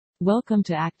Welcome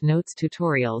to ACT Notes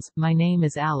Tutorials. My name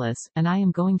is Alice, and I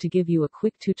am going to give you a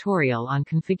quick tutorial on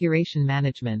configuration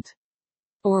management,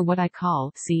 or what I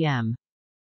call CM.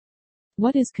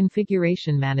 What is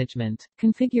configuration management?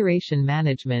 Configuration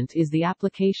management is the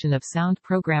application of sound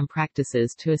program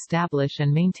practices to establish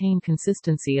and maintain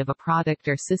consistency of a product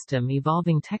or system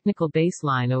evolving technical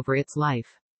baseline over its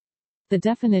life. The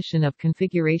definition of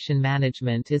configuration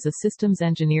management is a systems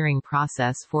engineering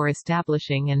process for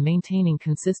establishing and maintaining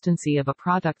consistency of a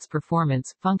product's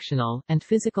performance, functional, and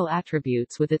physical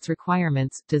attributes with its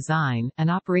requirements, design, and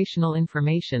operational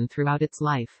information throughout its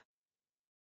life.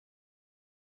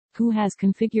 Who has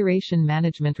configuration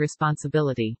management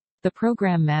responsibility? The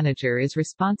program manager is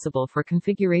responsible for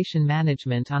configuration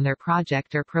management on their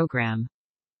project or program.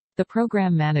 The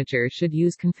program manager should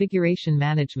use configuration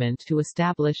management to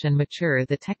establish and mature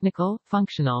the technical,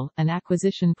 functional, and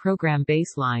acquisition program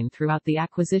baseline throughout the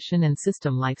acquisition and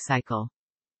system lifecycle.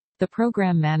 The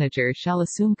program manager shall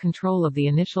assume control of the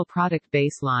initial product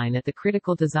baseline at the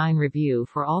critical design review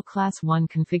for all Class 1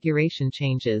 configuration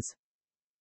changes.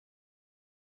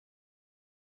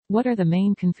 What are the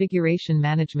main configuration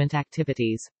management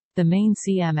activities? The main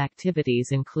CM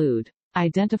activities include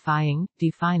identifying,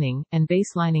 defining, and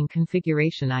baselining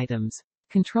configuration items,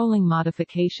 controlling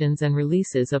modifications and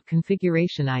releases of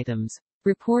configuration items,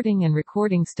 reporting and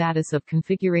recording status of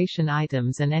configuration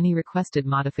items and any requested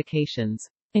modifications,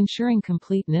 ensuring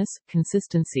completeness,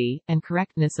 consistency, and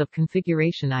correctness of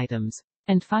configuration items,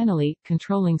 and finally,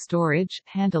 controlling storage,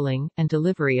 handling, and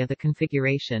delivery of the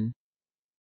configuration.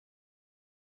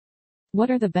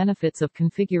 What are the benefits of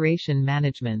configuration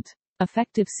management?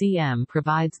 Effective CM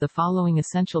provides the following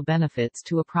essential benefits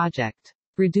to a project.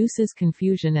 Reduces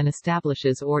confusion and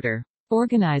establishes order.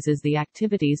 Organizes the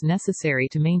activities necessary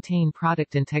to maintain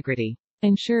product integrity.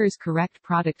 Ensures correct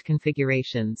product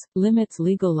configurations. Limits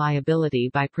legal liability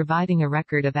by providing a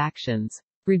record of actions.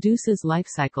 Reduces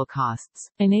lifecycle costs.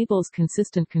 Enables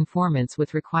consistent conformance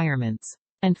with requirements.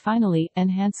 And finally,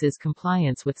 enhances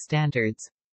compliance with standards.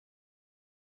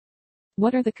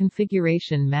 What are the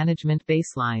configuration management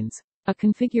baselines? A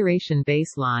configuration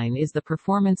baseline is the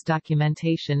performance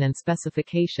documentation and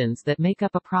specifications that make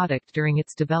up a product during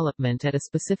its development at a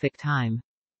specific time.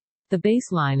 The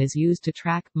baseline is used to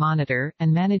track, monitor,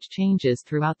 and manage changes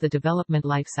throughout the development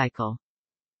lifecycle.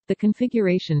 The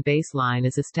configuration baseline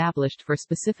is established for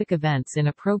specific events in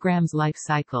a program's life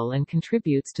cycle and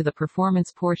contributes to the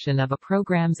performance portion of a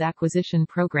program's acquisition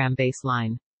program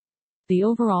baseline. The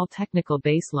overall technical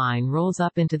baseline rolls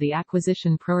up into the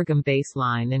acquisition program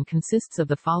baseline and consists of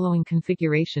the following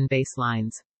configuration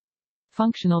baselines: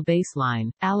 functional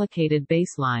baseline, allocated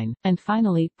baseline, and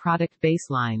finally, product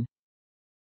baseline.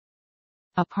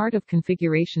 A part of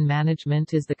configuration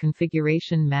management is the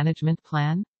configuration management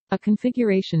plan. A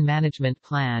configuration management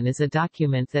plan is a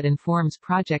document that informs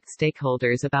project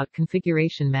stakeholders about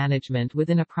configuration management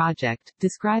within a project,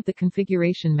 describe the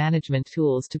configuration management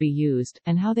tools to be used,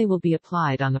 and how they will be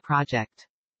applied on the project.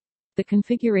 The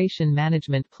configuration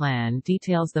management plan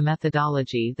details the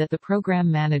methodology that the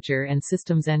program manager and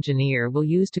systems engineer will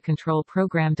use to control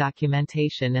program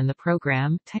documentation and the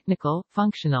program, technical,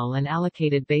 functional and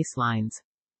allocated baselines.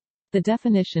 The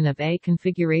definition of a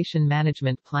configuration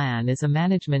management plan is a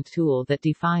management tool that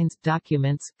defines,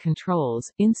 documents,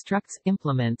 controls, instructs,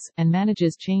 implements, and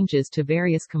manages changes to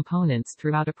various components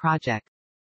throughout a project.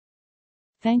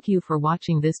 Thank you for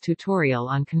watching this tutorial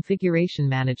on configuration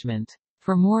management.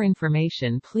 For more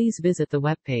information, please visit the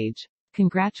webpage.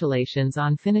 Congratulations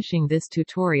on finishing this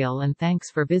tutorial and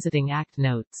thanks for visiting ACT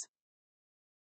Notes.